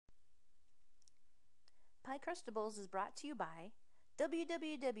PieCrustables is brought to you by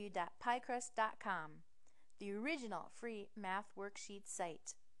www.piecrust.com, the original free math worksheet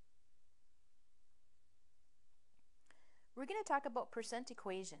site. We're going to talk about percent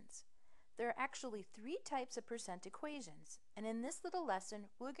equations. There are actually 3 types of percent equations, and in this little lesson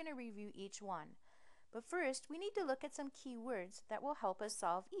we're going to review each one. But first we need to look at some keywords that will help us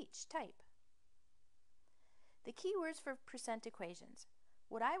solve each type. The keywords for percent equations.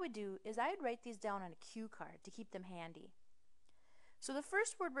 What I would do is I would write these down on a cue card to keep them handy. So the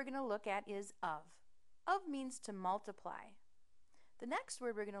first word we're going to look at is of. Of means to multiply. The next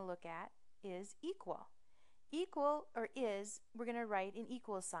word we're going to look at is equal. Equal or is, we're going to write an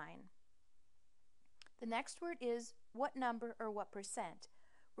equal sign. The next word is what number or what percent.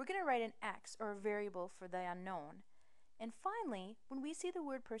 We're going to write an x or a variable for the unknown. And finally, when we see the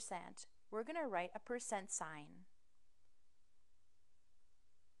word percent, we're going to write a percent sign.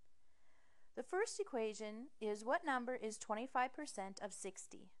 The first equation is what number is 25% of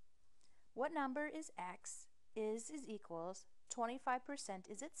 60. What number is x, is equals, 25%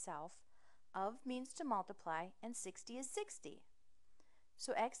 is itself, of means to multiply, and 60 is 60.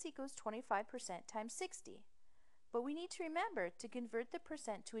 So x equals 25% times 60. But we need to remember to convert the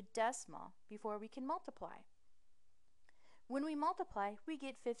percent to a decimal before we can multiply. When we multiply, we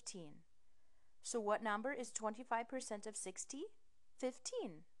get 15. So what number is 25% of 60?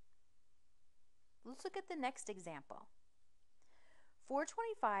 15. Let's look at the next example.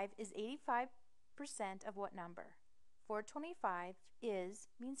 425 is 85% of what number? 425 is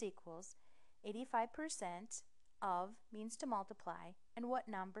means equals, 85% of means to multiply, and what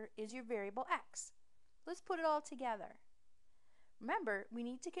number is your variable x? Let's put it all together. Remember, we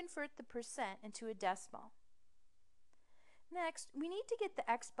need to convert the percent into a decimal. Next, we need to get the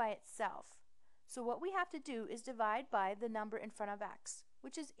x by itself. So what we have to do is divide by the number in front of x,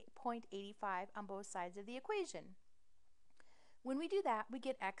 which is 0.85 on both sides of the equation. When we do that, we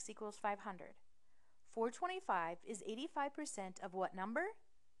get x equals 500. 425 is 85% of what number?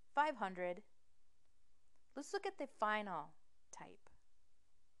 500. Let's look at the final type.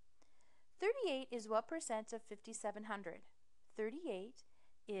 38 is what percent of 5,700? 38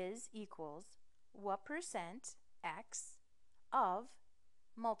 is equals what percent x of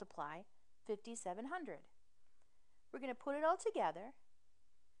multiply 5,700. We're going to put it all together.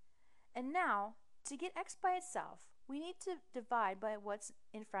 And now, to get x by itself, we need to divide by what's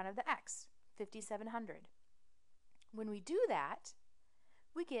in front of the x, 5,700. When we do that,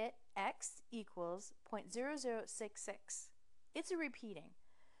 we get x equals 0.0066. It's a repeating.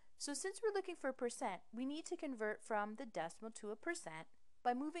 So since we're looking for a percent, we need to convert from the decimal to a percent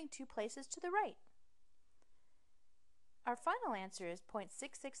by moving 2 places to the right. Our final answer is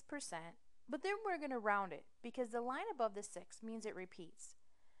 0.66%, but then we're going to round it because the line above the 6 means it repeats.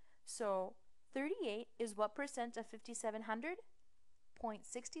 So 38 is what percent of 5,700?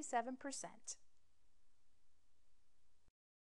 0.67%.